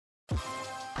Good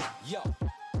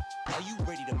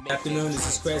afternoon, this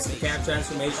is Chris at the Camp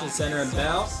Transformation Center in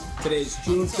Bell. Today is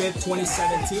June 5th,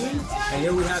 2017, and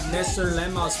here we have Nestor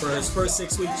Lemus for his first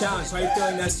 6-week challenge. How are you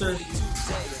feeling, Nestor?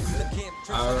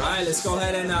 Alright, let's go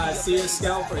ahead and see your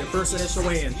scale for your first initial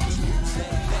weigh-in.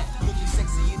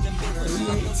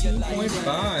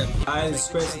 18.5. Hi, this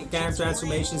is Chris at the Camp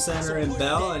Transformation Center in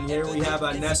Bell, and here we have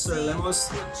Nestor Lemus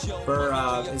for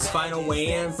his final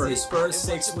weigh-in for his first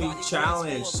 6-week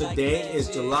challenge. Today is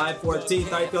July 14th.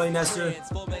 How are you feeling, Nestor?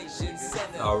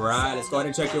 Alright, let's go ahead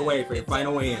and check your weight for your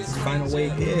final weigh-in. Final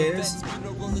weight is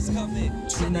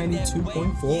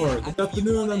 292.4. Good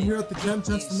afternoon, I'm here at the Camp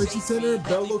Transformation Center,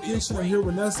 Bell location. I'm here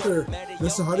with Nestor.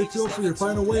 Nestor, how do you feel for your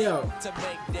final weigh out?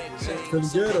 Feeling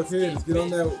good? Okay, let's get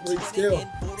on that weight scale.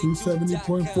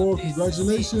 270.4,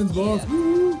 congratulations, boss.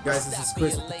 Woo! Guys, this is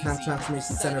Chris with the Camp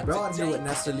Transformation Center Bell. I'm here with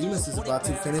Nestor Lemus, who's about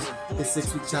to finish his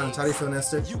 6-week challenge. How do you feel,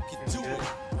 Nestor?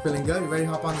 Feeling good? You ready to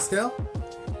hop on the scale?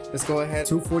 Let's go ahead.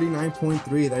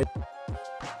 249.3.